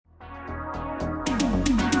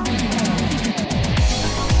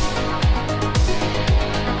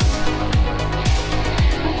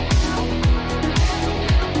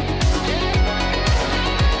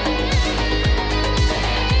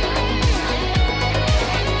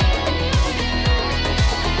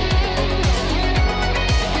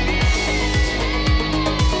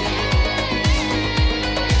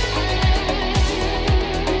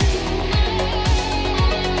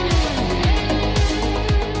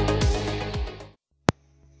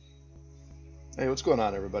Hey, what's going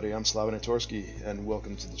on, everybody? I'm Slav-in-a-tor-ski, and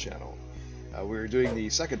welcome to the channel. We're doing the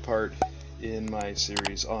second part in my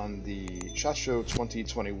series on the SHOT Show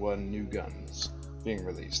 2021 new guns being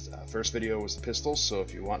released. First video was the pistols, so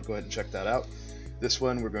if you want, go ahead and check that out. This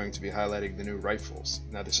one, we're going to be highlighting the new rifles.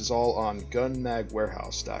 Now, this is all on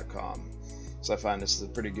gunmagwarehouse.com, so I find this is a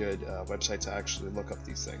pretty good website to actually look up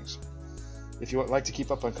these things. If you would like to keep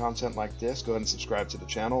up on content like this, go ahead and subscribe to the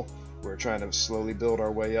channel. We're trying to slowly build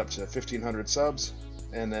our way up to 1,500 subs,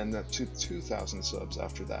 and then to 2,000 subs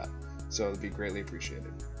after that. So it'd be greatly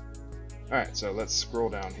appreciated. Alright, so let's scroll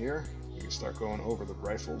down here. We can start going over the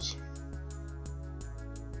rifles.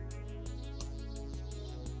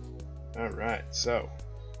 Alright, so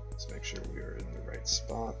let's make sure we are in the right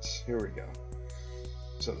spot. Here we go.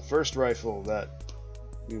 So the first rifle that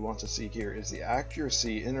we want to see here is the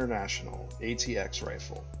Accuracy International ATX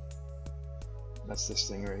rifle. That's this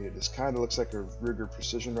thing right here. This kind of looks like a Ruger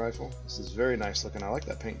precision rifle. This is very nice looking. I like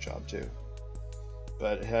that paint job too.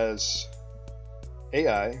 But it has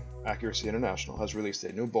AI, Accuracy International, has released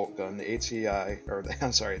a new bolt gun, the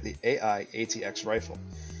the AI ATX rifle.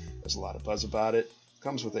 There's a lot of buzz about it.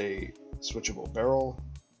 Comes with a switchable barrel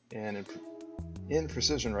and in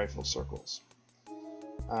precision rifle circles.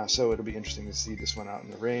 So it'll be interesting to see this one out in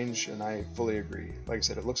the range, and I fully agree. Like I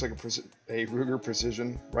said, it looks like a Ruger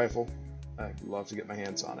precision rifle. I'd love to get my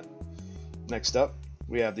hands on it. Next up,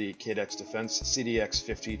 we have the Cadex Defense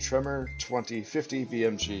CDX50 Tremor 2050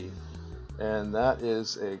 BMG, and that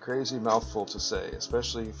is a crazy mouthful to say,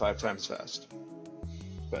 especially 5 times fast.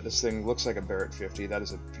 But this thing looks like a Barrett 50. That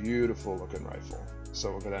is a beautiful looking rifle. So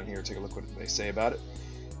we'll go down here and take a look what they say about it.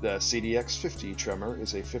 The CDX50 Tremor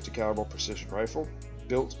is a 50 caliber precision rifle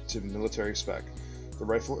built to military spec. The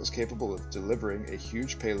rifle is capable of delivering a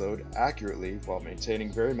huge payload accurately while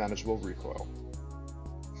maintaining very manageable recoil.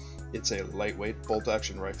 It's a lightweight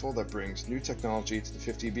bolt-action rifle that brings new technology to the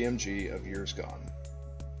 50 BMG of years gone.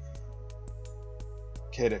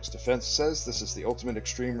 Cadex Defense says this is the ultimate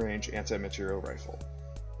extreme range anti-material rifle.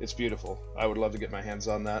 It's beautiful. I would love to get my hands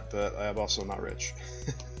on that, but I am also not rich.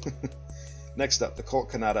 Next up, the Colt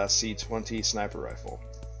Canada C20 sniper rifle.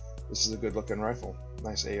 This is a good looking rifle.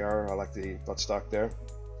 Nice AR, I like the buttstock there.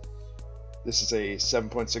 This is a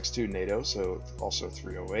 7.62 NATO, so also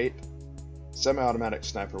 308. Semi-automatic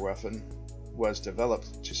sniper weapon was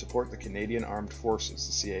developed to support the Canadian Armed Forces,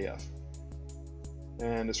 the CAF.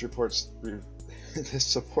 And this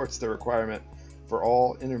supports the requirement for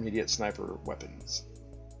all intermediate sniper weapons.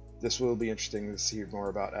 This will be interesting to see more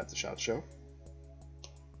about at the SHOT Show.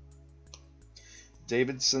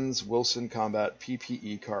 Davidson's Wilson Combat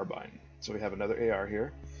PPE carbine. So we have another AR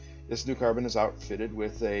here. This new carbine is outfitted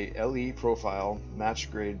with a LE profile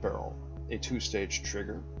match grade barrel, a 2-stage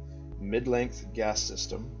trigger, mid-length gas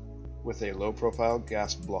system with a low profile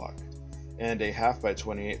gas block, and a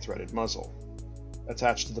 1/2x28 threaded muzzle.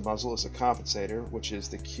 Attached to the muzzle is a compensator, which is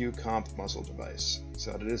the Q-Comp muzzle device.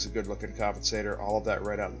 So it is a good looking compensator, all of that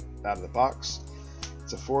right out of the box.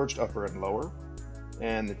 It's a forged upper and lower.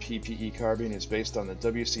 And the PPE carbine is based on the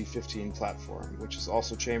WC-15 platform, which is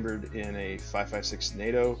also chambered in a 5.56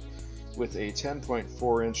 NATO with a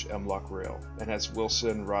 10.4-inch M-LOK rail and has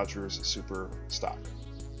Wilson Rogers Super stock.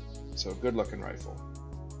 So good looking rifle.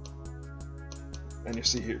 And you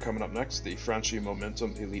see here coming up next, the Franchi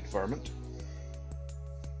Momentum Elite Varmint.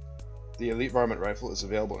 The Elite Varmint rifle is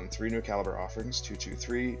available in 3 new caliber offerings,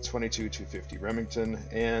 223, 22-250 Remington,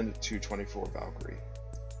 and 224 Valkyrie.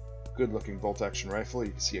 Good looking bolt action rifle.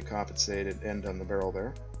 You can see a compensated end on the barrel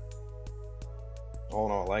there. All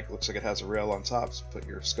in all, looks like it has a rail on top to put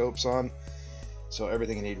your scopes on. So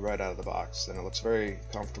everything you need right out of the box, and it looks very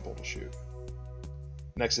comfortable to shoot.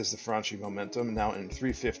 Next is the Franchi Momentum, now in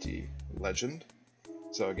 350 Legend.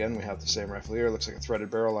 So again, we have the same rifle here. Looks like a threaded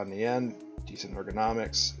barrel on the end, decent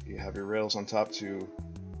ergonomics. You have your rails on top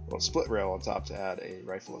split rail on top to add a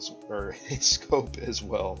a scope as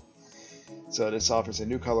well. So this offers a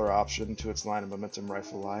new color option to its line of Momentum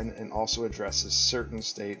rifle line and also addresses certain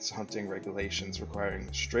states' hunting regulations requiring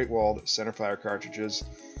straight-walled centerfire cartridges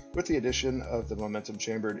with the addition of the Momentum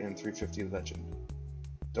chambered in 350 Legend.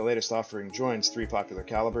 The latest offering joins 3 popular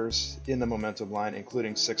calibers in the Momentum line,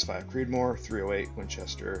 including 6.5 Creedmoor, 308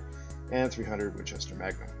 Winchester, and 300 Winchester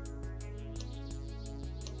Magnum.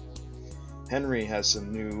 Henry has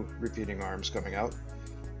some new repeating arms coming out.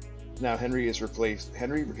 Now Henry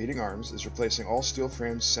Repeating Arms is replacing all steel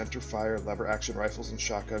framed center fire lever action rifles and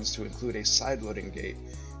shotguns to include a side loading gate,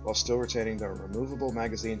 while still retaining the removable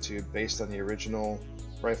magazine tube based on the original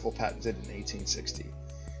rifle patented in 1860.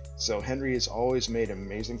 So Henry has always made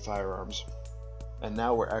amazing firearms, and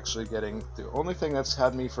now we're actually getting, the only thing that's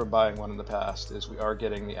had me from buying one in the past is we are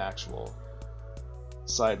getting the actual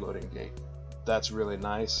side loading gate. That's really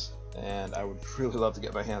nice, and I would really love to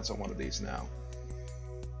get my hands on one of these now.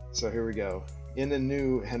 So here we go. In the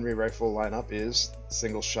new Henry rifle lineup is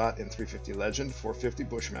single shot in 350 Legend, 450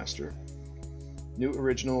 Bushmaster, new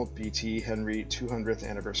original BT Henry 200th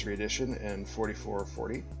Anniversary Edition in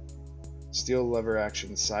 4440, steel lever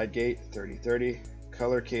action side gate 3030,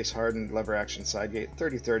 color case hardened lever action side gate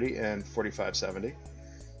 3030 and 4570,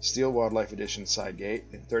 steel wildlife edition side gate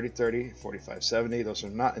in 3030, 4570, those are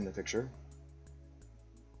not in the picture,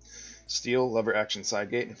 steel lever action side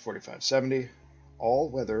gate in 4570,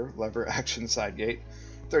 all-weather lever action side gate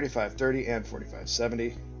 3530 and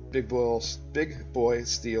 4570, big boy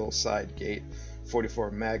steel side gate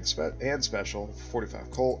 44 mag and special,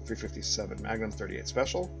 45 Colt, 357 Magnum, 38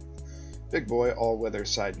 special, big boy all-weather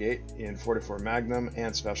side gate in 44 Magnum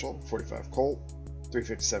and special, 45 Colt,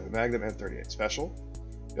 357 Magnum and 38 special.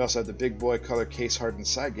 We also have the big boy color case hardened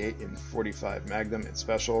side gate in 45 Magnum and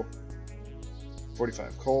special,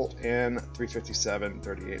 45 Colt and 357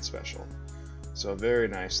 38 special. So very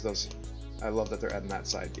nice. Those, I love that they're adding that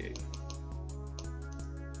side gate.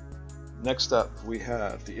 Next up, we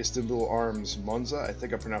have the Istanbul Arms Monza, I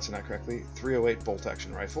think I'm pronouncing that correctly, 308 bolt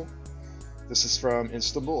action rifle. This is from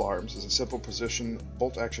Istanbul Arms. It's a simple precision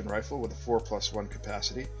bolt action rifle with a 4+1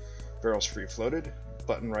 capacity. Barrel's free floated,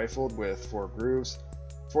 button rifled with 4 grooves,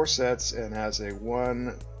 4 sets, and has a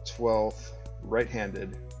 1/12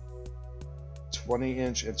 right-handed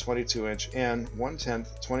 20-inch and 22-inch and 1/10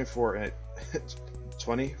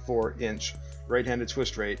 24-inch right-handed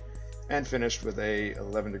twist rate, and finished with a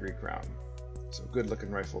 11-degree crown. So good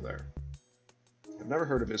looking rifle there. I've never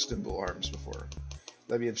heard of Istanbul Arms before.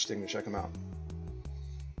 That'd be interesting to check them out.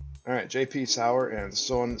 Alright, JP Sauer and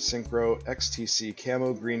Son Synchro XTC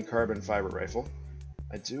Camo Green Carbon Fiber Rifle.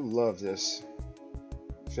 I do love this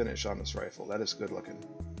finish on this rifle. That is good looking.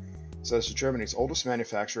 So this is Germany's oldest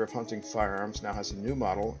manufacturer of hunting firearms, now has a new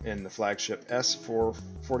model in the flagship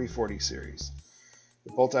S4040 series.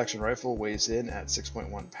 The bolt-action rifle weighs in at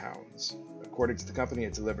 6.1 pounds. According to the company,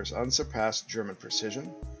 it delivers unsurpassed German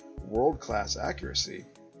precision, world-class accuracy,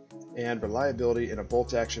 and reliability in a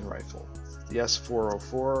bolt-action rifle. The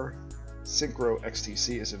S404 Synchro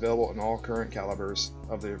XTC is available in all current calibers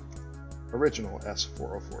of the original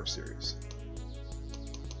S404 series.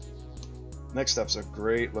 Next up's a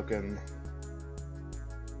great-looking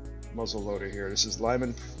muzzle loader here. This is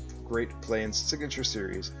Lyman Great Plains Signature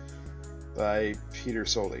Series by Peter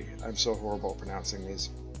Soli. I'm so horrible at pronouncing these.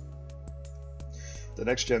 The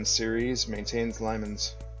Next Gen series maintains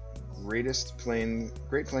Lyman's Great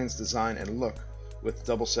Plains design and look with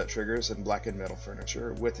double set triggers and blackened metal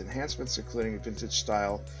furniture, with enhancements including vintage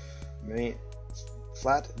style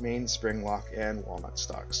flat main spring lock and walnut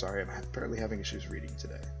stock. Sorry, I'm apparently having issues reading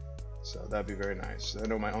today. So that'd be very nice. I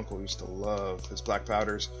know my uncle used to love his black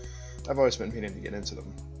powders. I've always been meaning to get into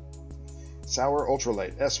them. Sauer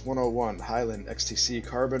Ultralight S101 Highland XTC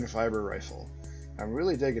Carbon Fiber Rifle. I'm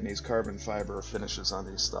really digging these carbon fiber finishes on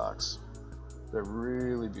these stocks. They're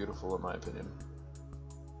really beautiful in my opinion.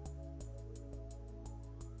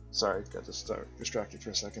 Sorry, got distracted for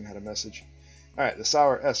a second, had a message. Alright, the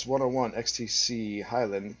Sauer S101 XTC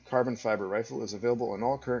Highland Carbon Fiber Rifle is available in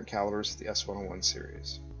all current calibers of the S101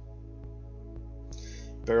 series.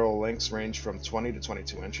 Barrel lengths range from 20 to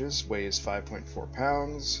 22 inches, weighs 5.4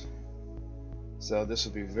 pounds. So this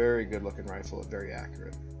will be a very good looking rifle, very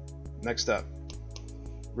accurate. Next up,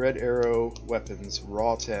 Red Arrow Weapons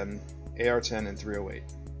Raw 10, AR-10 and 308.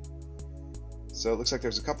 So it looks like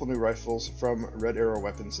there's a couple new rifles from Red Arrow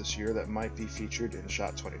Weapons this year that might be featured in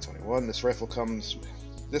SHOT 2021. This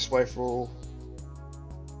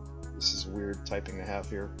is weird typing to have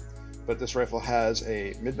here, but this rifle has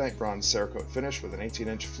a midnight bronze Cerakote finish with an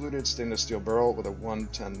 18-inch fluted stainless steel barrel with a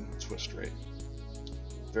 110 twist rate.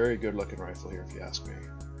 Very good looking rifle here if you ask me.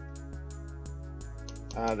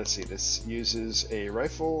 Let's see, this uses a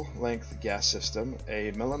rifle length gas system,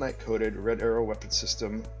 a melanite coated Red Arrow weapon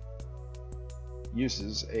system,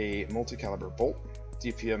 uses a multi-caliber bolt,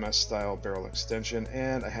 DPMS style barrel extension,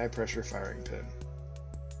 and a high pressure firing pin.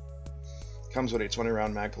 Comes with a 20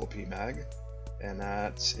 round Magpul P mag, and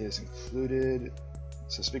that is included.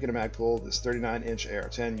 So speaking of Magpul, this 39-inch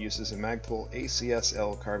AR-10 uses a Magpul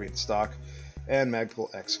ACSL carbine stock and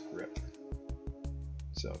Magpul X grip.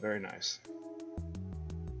 So very nice.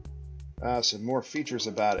 Some more features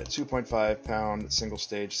about it. 2.5 pound single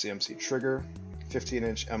stage CMC trigger,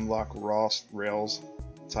 15-inch M-LOK raw rails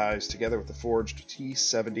ties together with the forged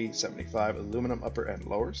T70-75 aluminum upper and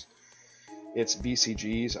lowers. Its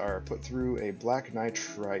BCGs are put through a black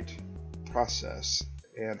nitrite process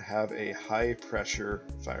and have a high pressure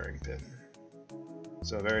firing pin.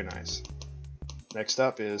 So very nice. Next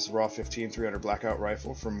up is Raw 15 300 Blackout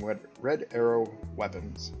Rifle from Red Arrow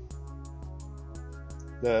Weapons.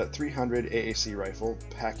 The 300 AAC rifle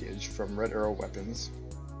package from Red Arrow Weapons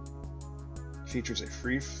features a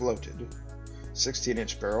free-floated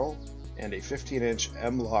 16-inch barrel and a 15-inch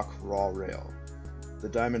M-LOK raw rail. The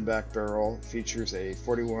Diamondback barrel features a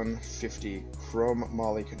 4150 chrome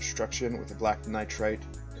moly construction with a black nitrite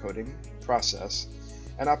coating process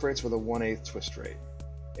and operates with a 1/8 twist rate.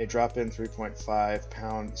 A drop-in 3.5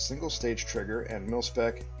 pound single-stage trigger and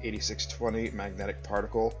mil-spec 8620 magnetic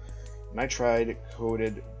particle nitride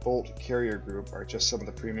coated bolt carrier group are just some of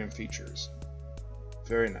the premium features.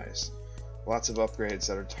 Very nice. Lots of upgrades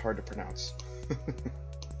that are hard to pronounce.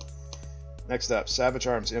 Next up, Savage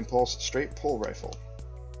Arms Impulse Straight Pull Rifle.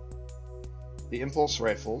 The Impulse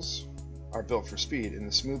rifles are built for speed, and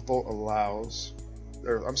the smooth bolt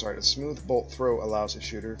throw allows a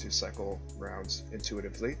shooter to cycle rounds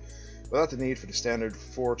intuitively without the need for the standard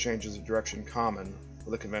 4 changes of direction common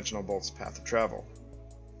with a conventional bolt's path of travel.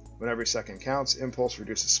 When every second counts, Impulse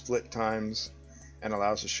reduces split times and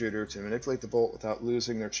allows the shooter to manipulate the bolt without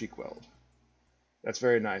losing their cheek weld. That's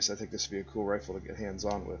very nice. I think this would be a cool rifle to get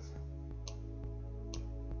hands-on with.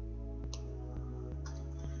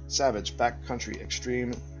 Savage Backcountry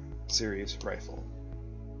Extreme Series Rifle.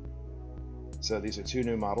 So these are 2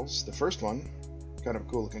 new models. The first one, kind of a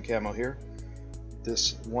cool looking camo here.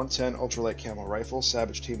 This 110 ultralight camo rifle,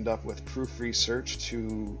 Savage teamed up with Proof Research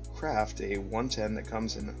to craft a 110 that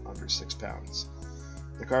comes in under 6 pounds.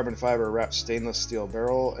 The carbon fiber wrapped stainless steel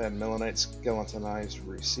barrel and melanite skeletonized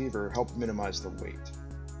receiver help minimize the weight.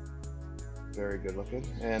 Very good looking.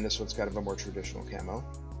 And this one's kind of a more traditional camo.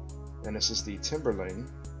 And this is the Timberlane.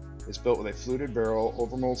 It's built with a fluted barrel,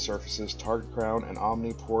 overmold surfaces, target crown, and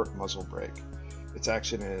omni-port muzzle brake. Its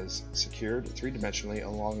action is secured 3-dimensionally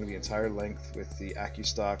along the entire length with the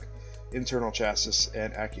AccuStock internal chassis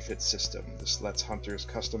and AccuFit system. This lets hunters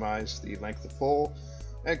customize the length of pull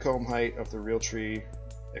and comb height of the Realtree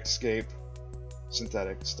Escape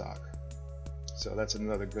synthetic stock. So that's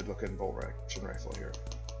another good looking bolt action rifle here.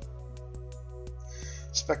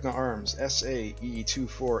 Specna Arms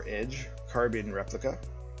SAE-24 Edge carbine replica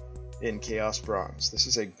in Chaos Bronze. This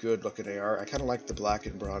is a good looking AR. I kind of like the black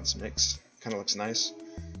and bronze mix. Kind of looks nice.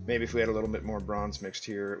 Maybe if we had a little bit more bronze mixed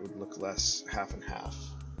here, it would look less half and half.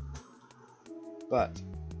 But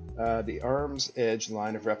the Arms Edge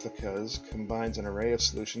line of replicas combines an array of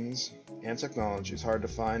solutions and technologies hard to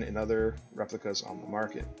find in other replicas on the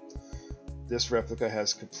market. This replica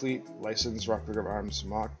has complete licensed Rockburger Arms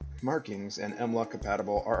markings and M-LOK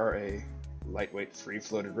compatible RRA lightweight free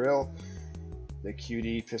floated rail, the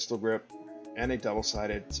QD pistol grip, and a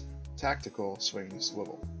double-sided tactical swing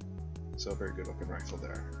swivel. So a very good looking rifle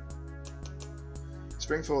there.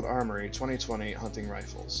 Springfield Armory 2020 hunting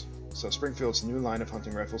rifles. So Springfield's new line of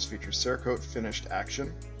hunting rifles features Cerakote finished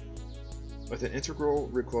action with an integral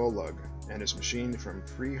recoil lug and is machined from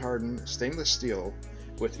pre-hardened stainless steel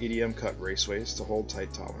with EDM cut raceways to hold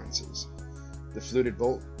tight tolerances. The fluted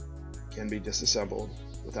bolt can be disassembled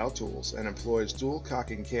without tools and employs dual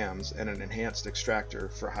cocking cams and an enhanced extractor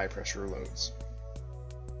for high pressure loads.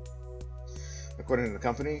 According to the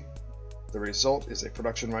company, the result is a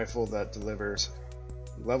production rifle that delivers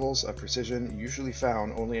levels of precision usually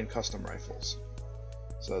found only in custom rifles.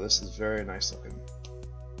 So this is very nice looking.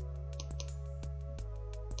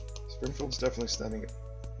 Springfield's definitely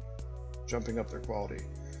jumping up their quality.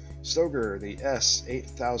 Stoeger, the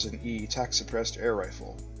S8000E tack suppressed air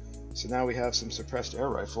rifle. So now we have some suppressed air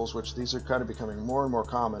rifles, which these are kind of becoming more and more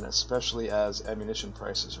common, especially as ammunition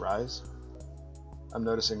prices rise. I'm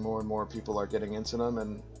noticing more and more people are getting into them,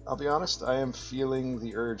 and I'll be honest, I am feeling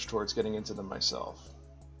the urge towards getting into them myself.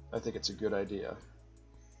 I think it's a good idea.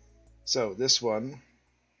 So this one,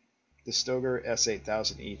 the Stoeger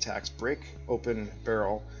S8000E tax break open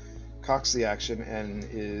barrel, cocks the action and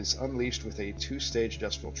is unleashed with a 2-stage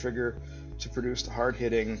decimal trigger to produce the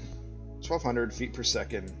hard-hitting 1200 feet per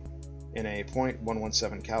second in a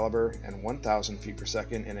 .117 caliber and 1000 feet per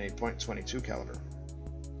second in a .22 caliber.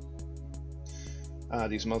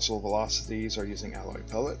 These muzzle velocities are using alloy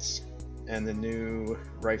pellets, and the new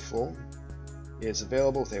rifle is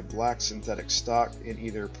available with a black synthetic stock in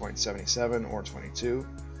either .77 or 22.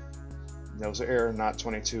 Those are air, not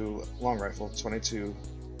 22 long rifle, 22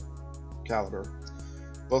 caliber.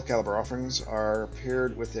 Both caliber offerings are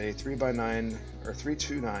paired with a 3x9 or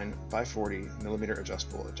 329 by 40 millimeter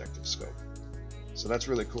adjustable ejective scope. So that's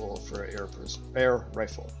really cool for an air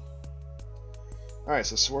rifle. Alright,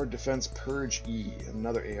 so Sword Defense Purge E,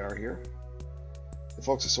 another AR here. The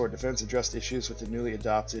folks at Sword Defense addressed issues with the newly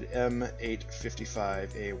adopted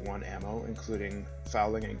M855A1 ammo, including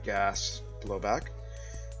fouling and gas blowback,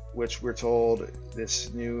 which we're told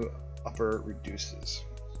this new upper reduces.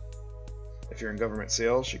 If you're in government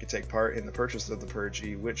sales, you can take part in the purchase of the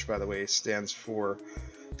PRG, which, by the way, stands for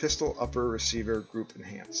Pistol Upper Receiver Group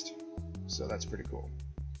Enhanced. So that's pretty cool.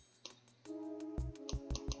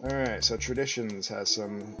 Alright, so Traditions has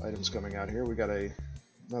some items coming out here. We got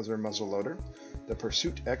another muzzle loader. The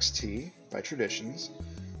Pursuit XT by Traditions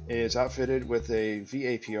is outfitted with a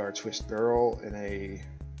VAPR twist barrel and a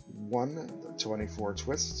 1/24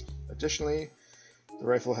 twist. Additionally, the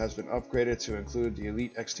rifle has been upgraded to include the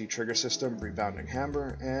Elite XT trigger system, rebounding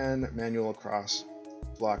hammer, and manual cross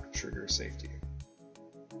block trigger safety.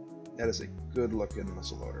 That is a good looking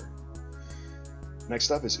muzzleloader. Next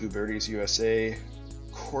up is Uberti's USA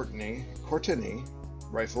Courtney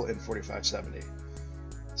rifle in 4570.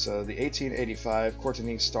 So the 1885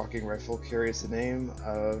 Courtney stalking rifle carries the name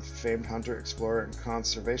of famed hunter, explorer, and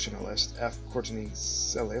conservationalist F. Courtney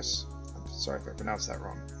Celius. I'm sorry if I pronounced that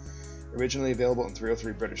wrong. Originally available in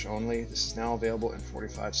 303 British only, this is now available in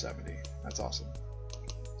 4570. That's awesome.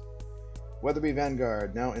 Weatherby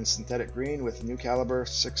Vanguard, now in synthetic green with new caliber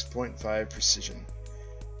 6.5 precision.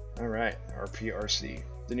 Alright, our PRC.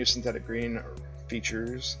 The new synthetic green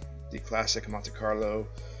features the classic Monte Carlo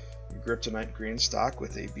Kryptonite green stock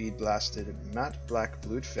with a bead blasted matte black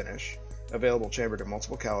blued finish, available chambered in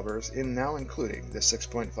multiple calibers, now including the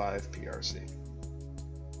 6.5 PRC.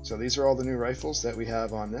 So these are all the new rifles that we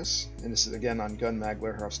have on this, and this is again on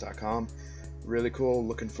gunmagwarehouse.com. Really cool,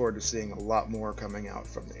 looking forward to seeing a lot more coming out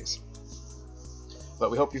from these. But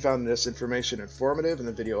we hope you found this information informative and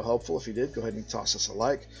the video helpful. If you did, go ahead and toss us a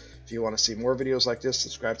like. If you want to see more videos like this,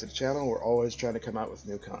 subscribe to the channel. We're always trying to come out with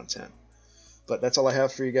new content. But that's all I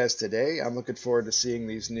have for you guys today. I'm looking forward to seeing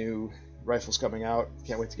these new rifles coming out.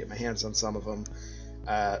 Can't wait to get my hands on some of them.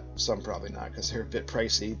 Some probably not because they're a bit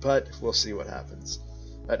pricey, but we'll see what happens.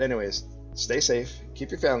 But anyways, stay safe,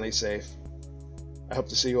 keep your family safe. I hope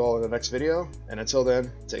to see you all in the next video, and until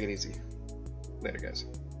then, take it easy. Later, guys.